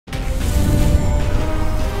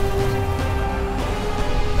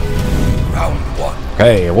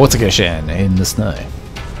Okay, water Kyoshin in the snow.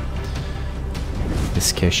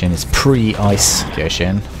 This Kyoshin is pre-ice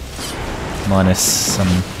Kyoshin. Minus some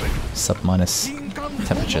sub-minus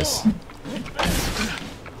temperatures.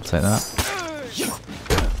 I'll take that.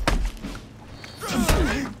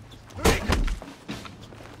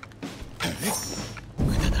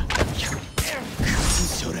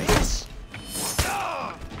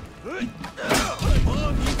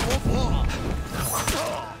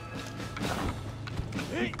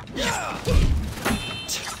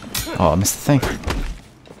 Oh, I missed the thing.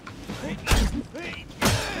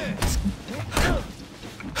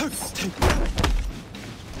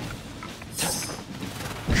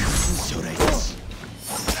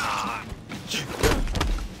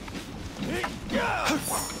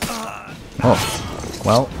 Oh,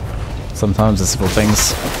 well, sometimes the simple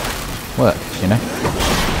things work, you know?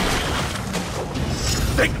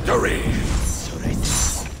 Victory!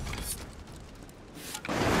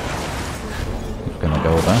 Gonna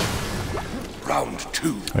go over. Round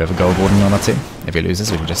 2. We have a gold warden on our team. If he loses,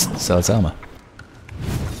 we can just sell his armor.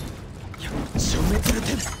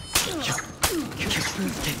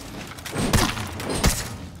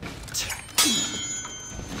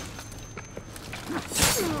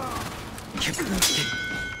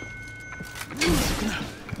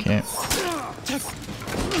 Okay.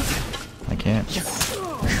 I can't.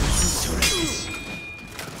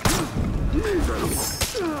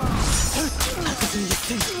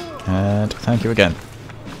 And thank you again.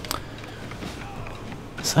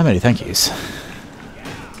 So many thank yous.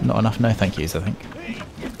 Not enough no thank yous, I think.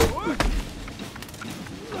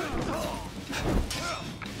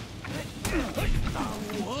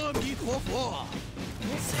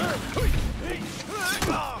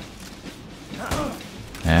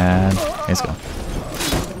 And he's gone.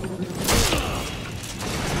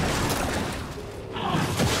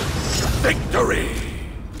 Victory!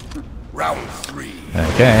 Round 3.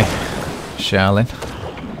 Okay, Shaolin.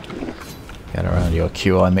 Get around your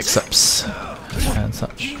QI mix-ups and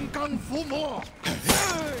such.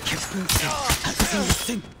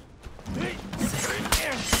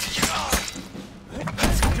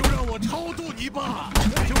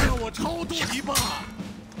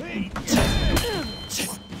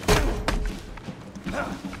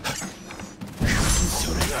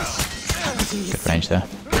 Good range there.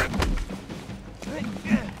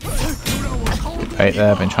 Bait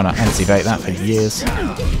there, been trying to anti-bait that for years.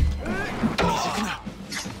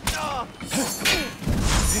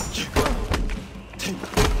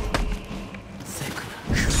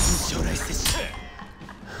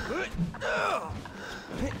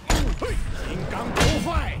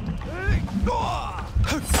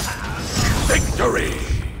 Victory!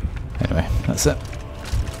 Anyway, that's it.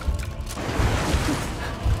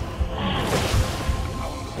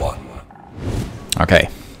 Round 1. Okay,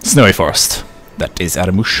 Snowy Forest. That is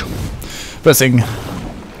Aramush. Versing,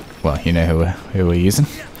 well, you know who we're using.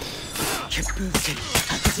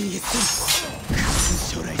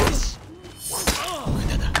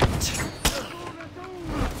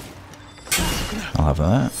 I'll have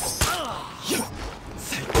that.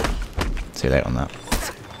 Too late on that.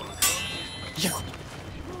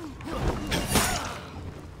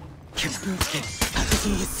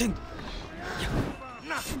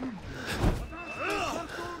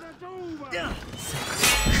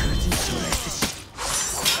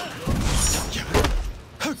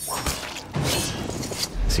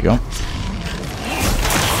 Is he gone?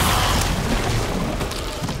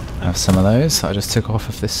 I have some of those I just took off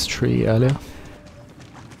of this tree earlier.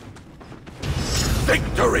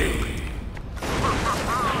 Victory!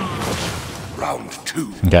 Round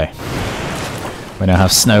 2. Okay. We now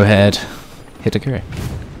have snow-haired Hitakuri.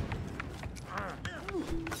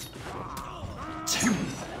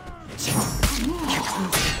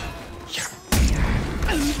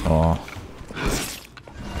 Oh.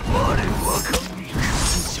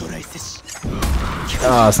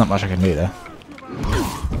 Oh, there's not much I can do there.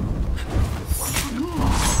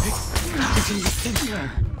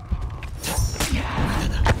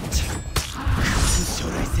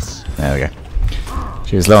 There we go.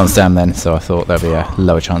 She was low on stam then, so I thought there'd be a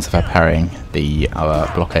lower chance of her parrying the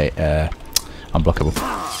blockade unblockable.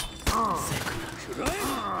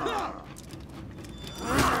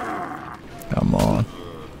 Come on.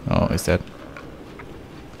 Oh, he's dead.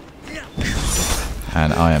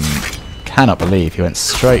 And I cannot believe he went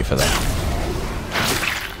straight for that.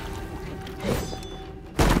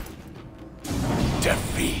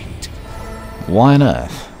 Defeat. Why on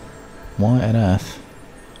earth? Why on earth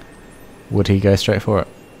would he go straight for it?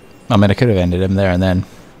 I mean, I could have ended him there and then,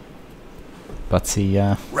 but he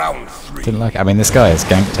Round 3. didn't like it. I mean, this guy has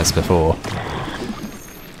ganked us before,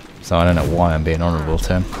 So I don't know why I'm being honourable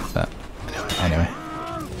to him, but anyway.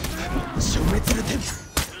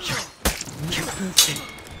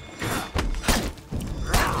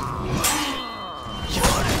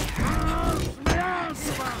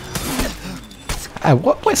 Oh,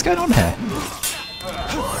 what's going on here?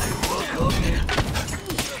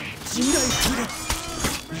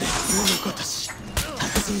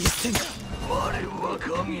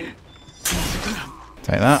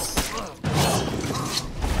 Take that.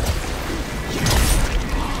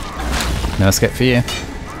 No escape for you.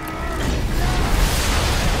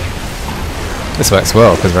 This works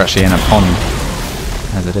well because we're actually in a pond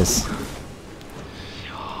as it is.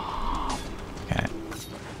 Okay.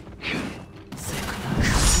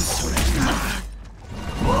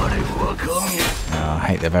 Oh, I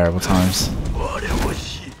hate the variable times.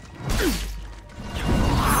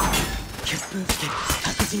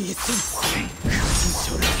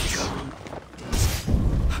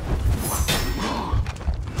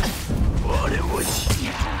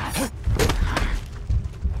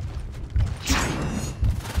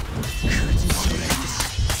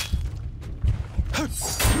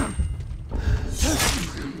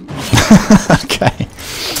 Okay.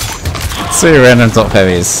 2 random top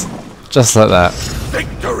heavies. Just like that.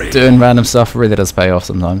 Victory! Doing random stuff really does pay off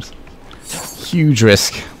sometimes. Huge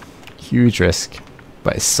risk. Huge risk.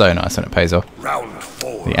 But it's so nice when it pays off. Round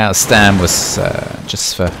 4. The outstand was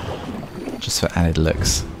just for added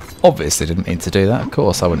looks. Obviously didn't mean to do that. Of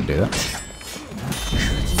course I wouldn't do that.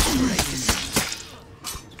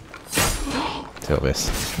 Too obvious.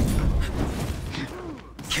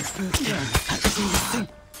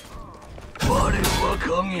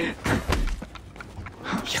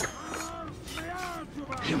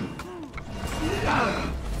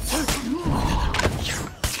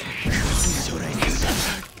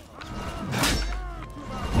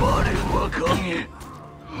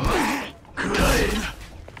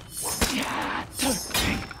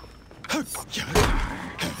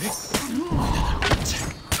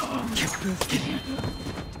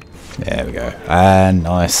 There we go. And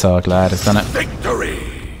nice, so glad it's done it. Victory!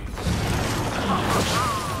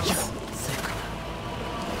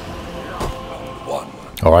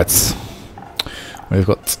 Alright. We've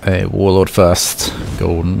got a Warlord first.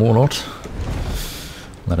 Golden Warlord.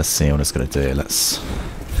 Let us see what it's going to do. Let's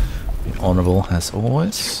be honourable as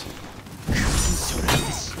always.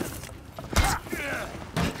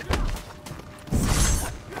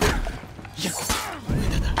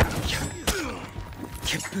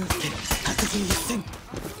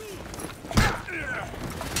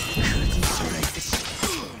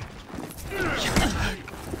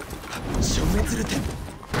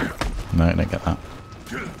 No, I didn't get that.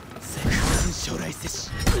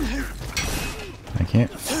 Thank you.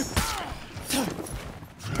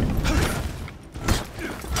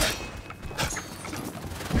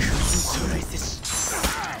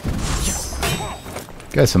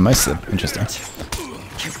 Goes for most of them. Interesting.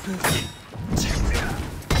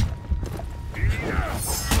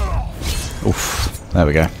 Oof. There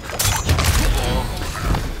we go.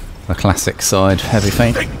 A classic side heavy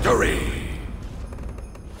feint. Victory!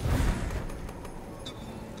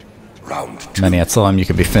 Round 2. Many a time you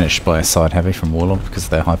can be finished by a side heavy from Warlord because of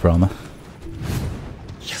their hyper armor.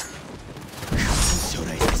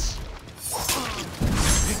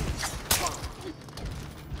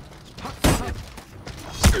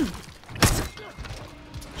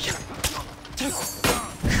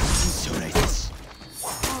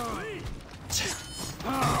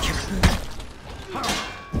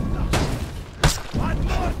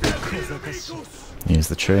 Use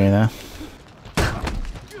the tree there.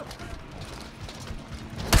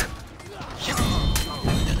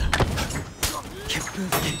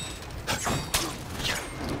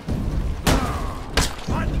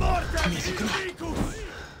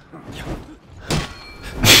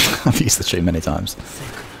 I've used the tree many times.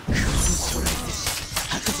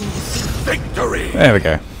 Victory! There we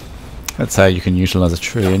go. That's how you can utilise a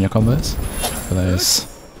tree in your combos. For those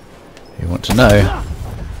who want to know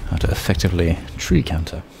how to effectively tree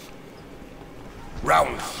counter.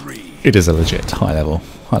 Round 3. It is a legit high level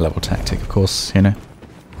tactic, of course, you know.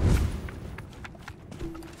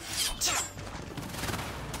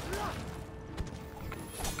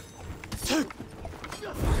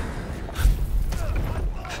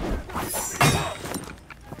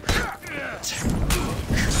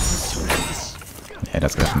 Yeah, it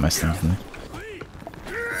does go for most things, doesn't it?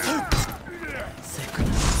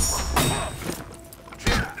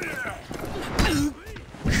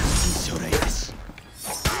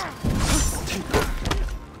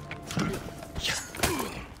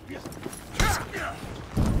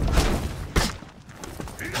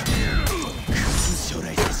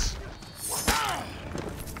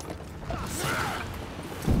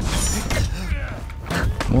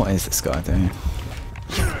 is this guy doing?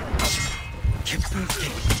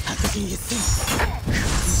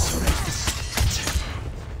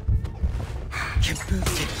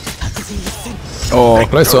 Oh,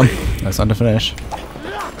 close one. Close one to finish.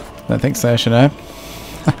 Don't think so, Shino.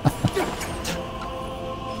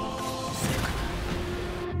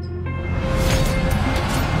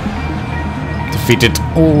 Defeated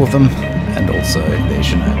all of them, and also the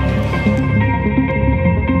Shino.